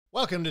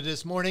Welcome to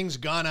this morning's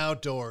Gone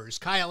Outdoors.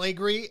 Kyle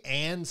Agri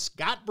and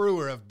Scott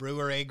Brewer of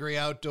Brewer Agri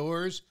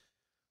Outdoors.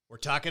 We're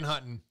talking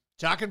hunting,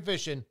 talking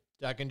fishing,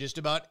 talking just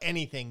about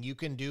anything you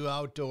can do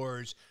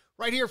outdoors.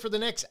 Right here for the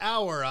next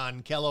hour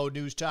on Kello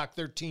News Talk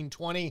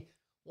 1320,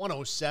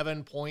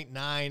 107.9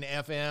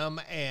 FM,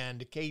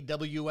 and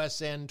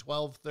KWSN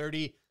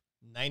 1230,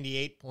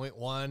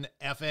 98.1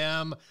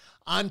 FM.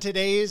 On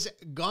today's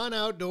Gone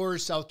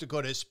Outdoors South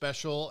Dakota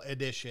Special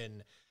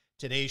Edition.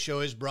 Today's show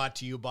is brought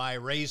to you by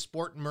Ray's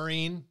Sport and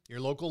Marine, your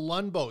local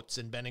Lund Boats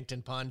and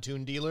Bennington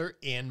Pontoon dealer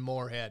in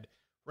Moorhead.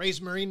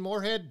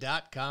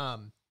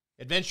 RaysMarineMoorhead.com.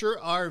 Adventure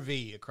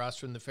RV across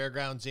from the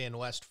fairgrounds in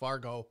West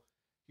Fargo.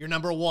 Your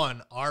number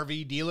one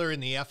RV dealer in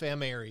the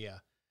FM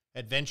area.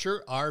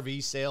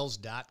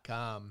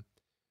 AdventureRVSales.com.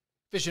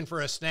 Fishing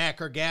for a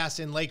snack or gas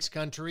in Lakes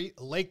Country,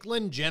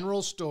 Lakeland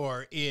General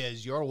Store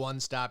is your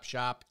one-stop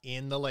shop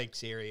in the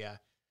Lakes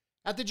area.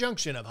 At the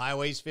junction of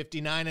Highways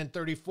 59 and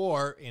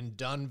 34 in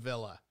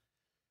Dunvilla.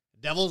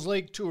 Devil's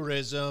Lake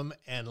Tourism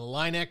and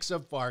Linex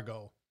of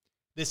Fargo.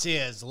 This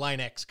is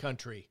Linex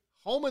Country,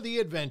 home of the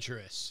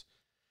adventurous.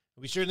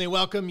 We certainly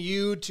welcome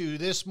you to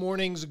this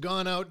morning's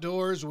Gone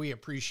Outdoors. We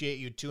appreciate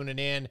you tuning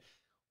in,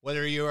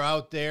 whether you're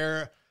out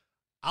there,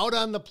 out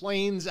on the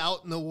plains,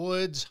 out in the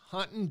woods,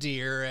 hunting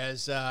deer,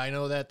 as I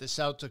know that the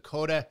South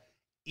Dakota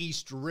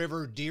East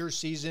River deer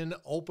season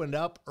opened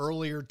up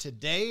earlier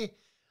today.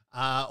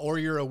 Or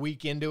you're a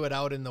week into it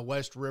out in the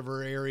West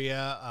River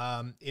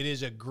area. It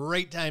is a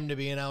great time to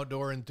be an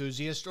outdoor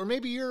enthusiast, or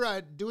maybe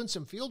you're doing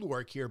some field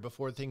work here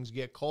before things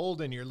get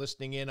cold and you're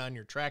listening in on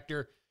your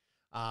tractor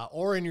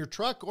or in your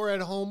truck or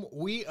at home.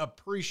 We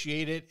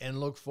appreciate it and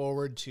look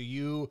forward to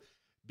you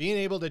being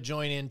able to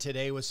join in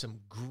today with some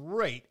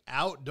great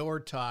outdoor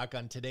talk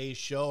on today's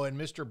show. And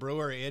Mr.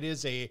 Brewer, it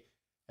is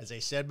as I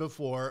said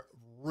before,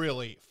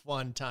 really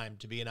fun time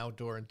to be an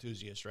outdoor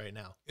enthusiast right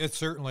now. It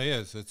certainly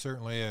is. It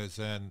certainly is.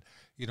 And,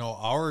 you know,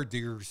 our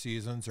deer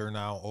seasons are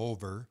now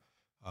over,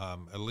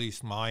 at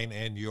least mine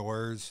and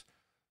yours.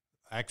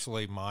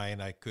 Actually,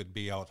 mine, I could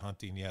be out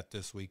hunting yet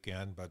this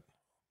weekend, but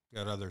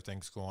got other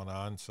things going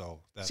on. So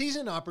that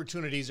season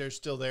opportunities are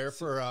still there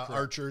for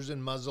archers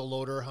and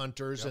muzzleloader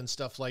hunters and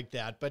stuff like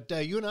that. But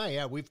you and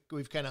I,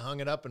 we've kind of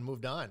hung it up and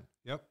moved on.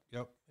 Yep.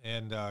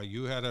 And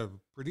you had a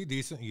pretty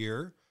decent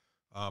year.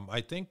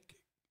 I think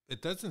it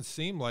doesn't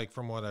seem like,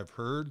 from what I've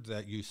heard,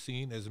 that you've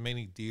seen as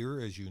many deer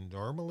as you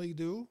normally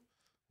do.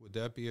 Would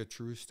that be a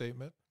true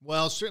statement?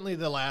 Well, certainly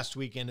the last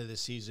weekend of the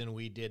season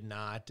we did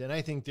not, and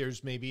I think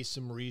there's maybe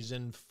some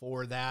reason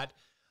for that.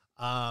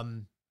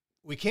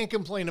 We can't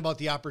complain about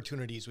the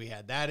opportunities we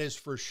had. That is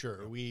for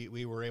sure.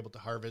 We were able to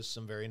harvest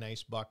some very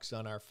nice bucks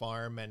on our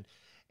farm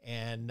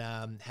and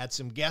had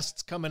some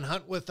guests come and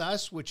hunt with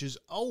us, which is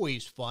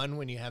always fun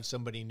when you have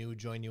somebody new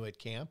join you at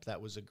camp.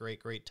 That was a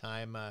great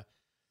time.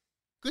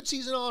 Good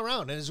season all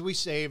around. And as we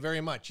say very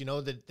much, you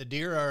know, the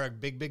deer are a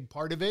big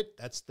part of it.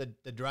 That's the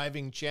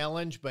driving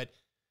challenge. But,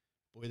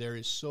 boy, there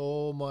is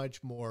so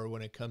much more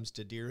when it comes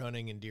to deer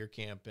hunting and deer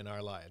camp in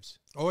our lives.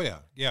 Oh,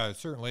 yeah. Yeah, it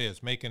certainly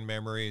is. Making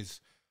memories.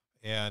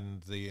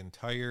 And the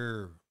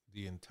entire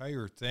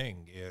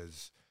thing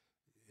is,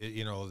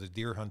 you know, the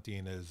deer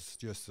hunting is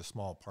just a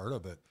small part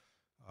of it.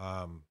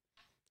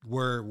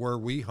 Where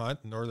we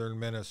hunt, northern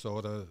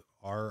Minnesota,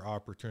 our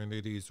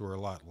opportunities were a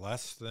lot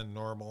less than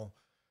normal.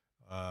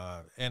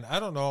 And I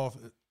don't know if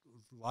a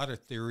lot of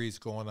theories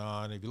going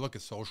on. If you look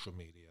at social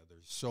media,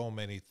 there's so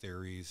many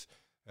theories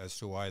as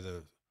to why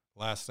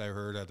last I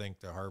heard, I think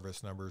the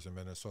harvest numbers in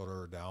Minnesota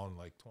are down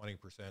like 20%,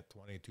 22%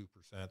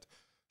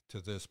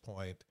 to this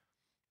point.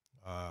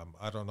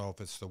 I don't know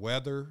if it's the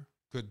weather.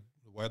 The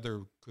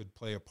weather could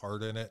play a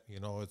part in it. You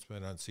know, it's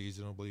been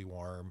unseasonably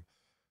warm,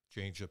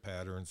 change the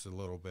patterns a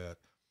little bit.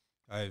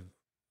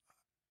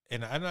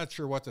 And I'm not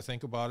sure what to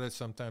think about it.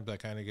 Sometimes I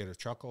kind of get a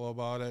chuckle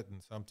about it,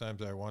 and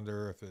sometimes I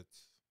wonder if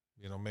it's,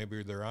 you know,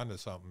 maybe they're onto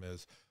something,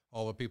 is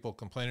all the people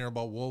complaining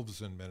about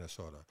wolves in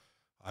Minnesota.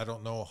 I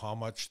don't know how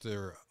much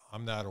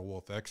I'm not a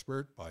wolf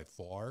expert by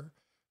far,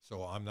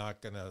 so I'm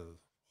not going to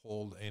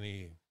hold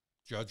any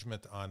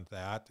judgment on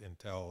that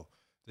until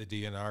the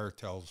DNR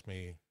tells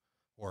me,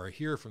 or I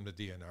hear from the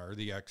DNR,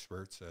 the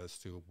experts, as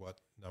to what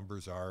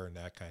numbers are and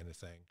that kind of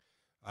thing.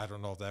 I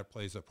don't know if that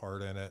plays a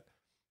part in it.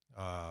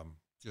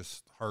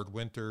 Just hard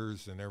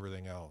winters and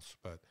everything else.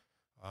 But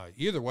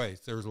either way,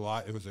 there was a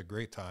lot. It was a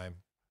great time.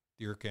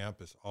 Deer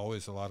camp is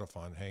always a lot of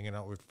fun, hanging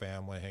out with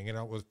family, hanging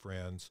out with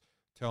friends,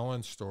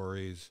 telling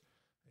stories,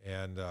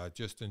 and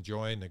just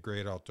enjoying the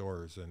great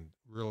outdoors. And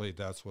really,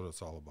 that's what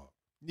it's all about.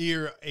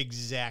 You're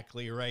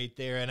exactly right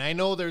there. And I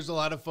know there's a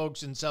lot of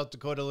folks in South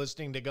Dakota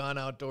listening to Gone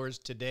Outdoors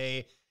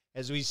today.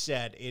 As we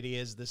said, it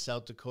is the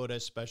South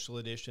Dakota special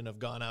edition of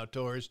Gone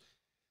Outdoors.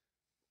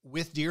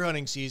 With deer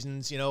hunting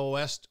seasons, you know,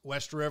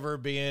 West River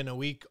being a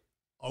week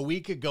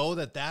ago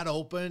that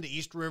opened,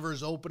 East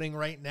River's opening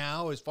right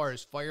now as far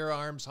as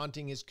firearms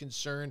hunting is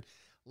concerned.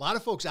 A lot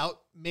of folks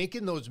out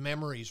making those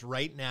memories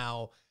right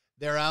now.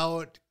 They're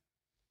out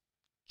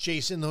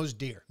chasing those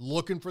deer,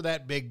 looking for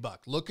that big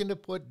buck, looking to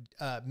put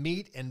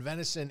meat and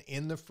venison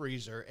in the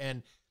freezer.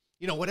 And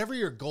whatever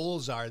your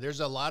goals are, there's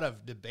a lot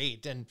of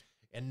debate, and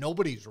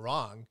nobody's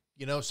wrong.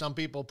 Some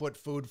people put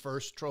food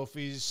first,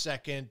 trophies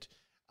second.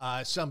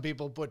 Some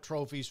people put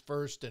trophies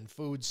first and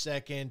food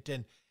second,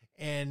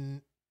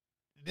 and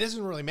it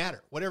doesn't really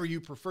matter. Whatever you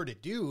prefer to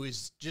do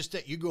is just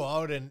that you go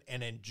out and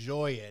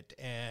enjoy it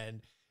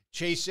and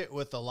chase it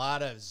with a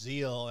lot of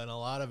zeal and a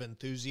lot of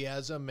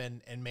enthusiasm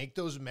and make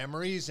those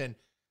memories. And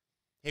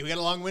hey, we got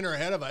a long winter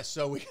ahead of us,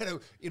 so we got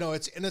to,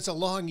 it's a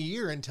long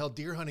year until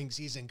deer hunting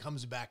season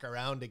comes back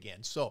around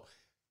again. So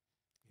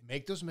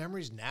make those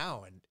memories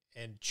now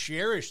and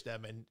cherish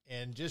them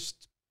and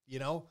just,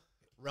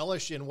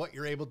 relish in what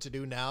you're able to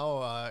do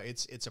now.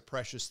 It's a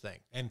precious thing.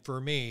 And for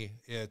me,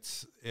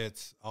 it's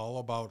all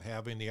about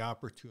having the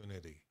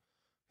opportunity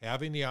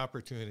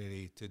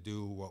to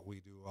do what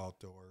we do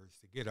outdoors,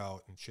 to get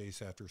out and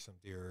chase after some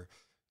deer,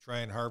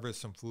 try and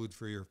harvest some food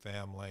for your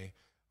family.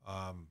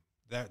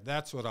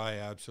 That's what I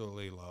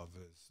absolutely love,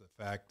 is the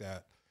fact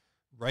that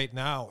right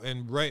now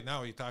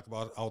you talk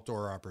about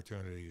outdoor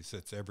opportunities.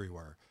 It's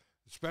everywhere,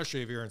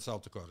 especially if you're in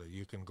South Dakota.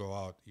 You can go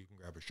out, you can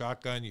grab a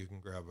shotgun, you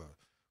can grab a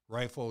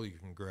rifle, you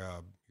can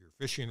grab your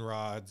fishing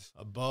rods,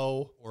 a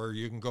bow, or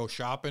you can go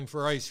shopping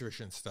for ice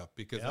fishing stuff,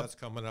 because that's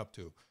coming up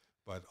too.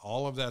 But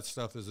all of that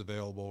stuff is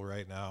available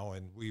right now,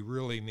 and we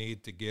really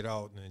need to get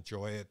out and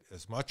enjoy it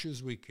as much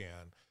as we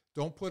can.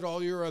 Don't put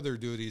all your other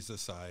duties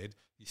aside.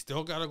 You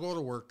still got to go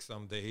to work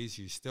some days.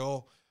 You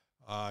still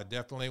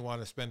definitely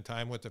want to spend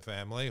time with the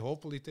family.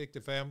 Hopefully get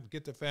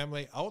the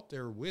family out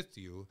there with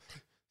you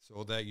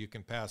so that you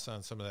can pass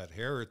on some of that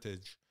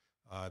heritage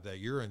that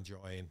you're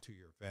enjoying to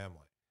your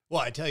family. Well,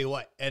 I tell you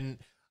what, and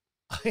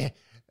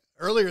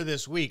earlier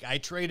this week, I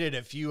traded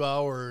a few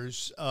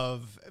hours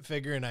of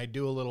figuring I'd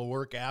do a little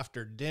work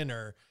after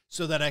dinner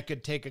so that I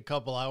could take a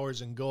couple hours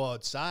and go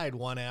outside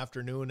one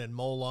afternoon and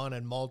mow lawn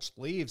and mulch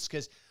leaves.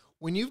 Because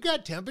when you've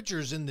got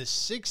temperatures in the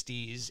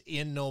 60s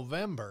in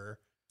November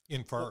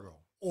in Fargo,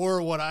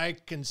 or what I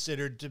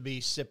considered to be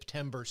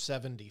September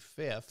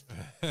 75th,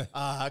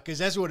 because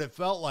that's what it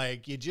felt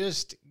like. You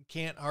just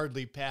can't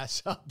hardly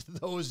pass up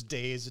those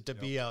days to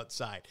be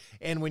outside.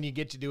 And when you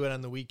get to do it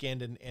on the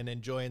weekend and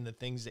enjoying the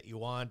things that you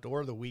want,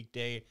 or the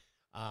weekday,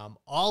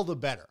 all the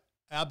better.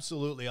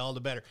 Absolutely all the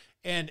better.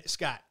 And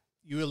Scott,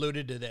 you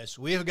alluded to this.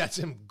 We have got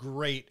some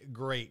great,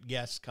 great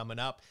guests coming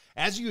up.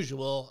 As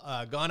usual,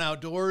 Gone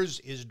Outdoors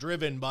is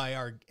driven by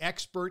our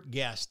expert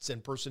guests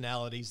and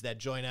personalities that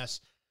join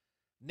us.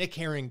 Nick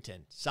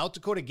Harrington, South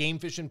Dakota Game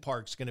Fish and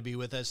Parks, going to be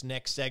with us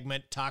next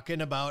segment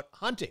talking about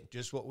hunting,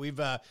 just what we've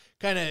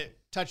kind of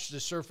touched the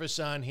surface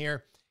on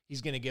here.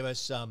 He's going to give us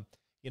some,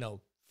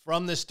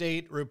 from the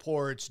state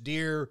reports,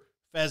 deer,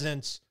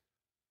 pheasants,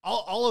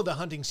 all of the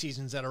hunting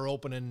seasons that are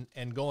open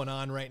and going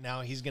on right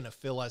now. He's going to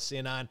fill us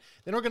in on.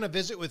 Then we're going to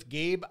visit with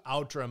Gabe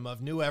Outram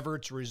of New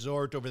Everett's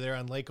Resort over there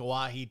on Lake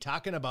Oahe,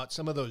 talking about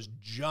some of those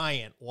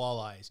giant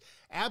walleyes,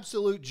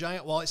 absolute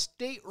giant walleyes,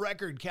 state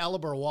record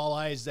caliber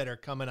walleyes that are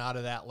coming out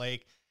of that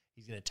lake.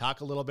 He's going to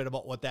talk a little bit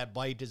about what that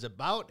bite is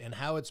about and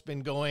how it's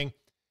been going.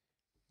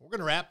 We're going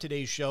to wrap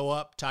today's show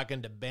up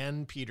talking to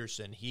Ben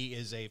Peterson. He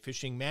is a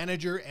fishing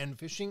manager and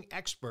fishing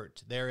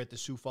expert there at the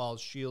Sioux Falls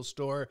Shield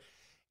Store.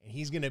 And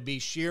he's going to be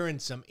sharing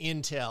some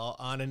intel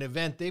on an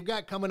event they've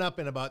got coming up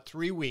in about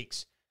 3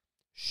 weeks,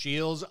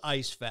 Shields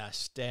Ice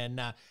Fest.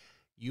 And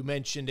you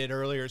mentioned it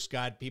earlier,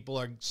 Scott. People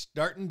are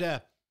starting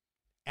to,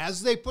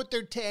 as they put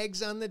their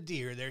tags on the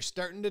deer, they're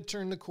starting to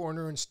turn the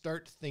corner and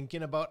start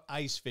thinking about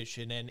ice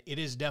fishing. And it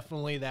is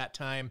definitely that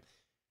time.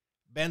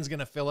 Ben's going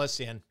to fill us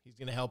in. He's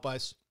going to help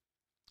us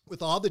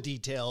with all the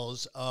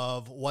details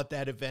of what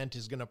that event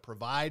is going to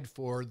provide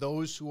for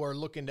those who are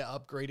looking to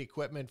upgrade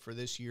equipment for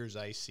this year's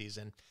ice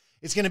season.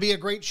 It's going to be a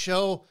great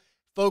show.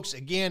 Folks,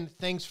 again,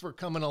 thanks for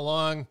coming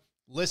along,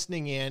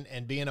 listening in,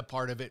 and being a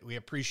part of it. We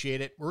appreciate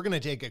it. We're going to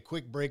take a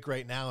quick break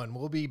right now, and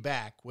we'll be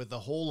back with a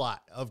whole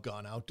lot of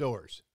Gone Outdoors.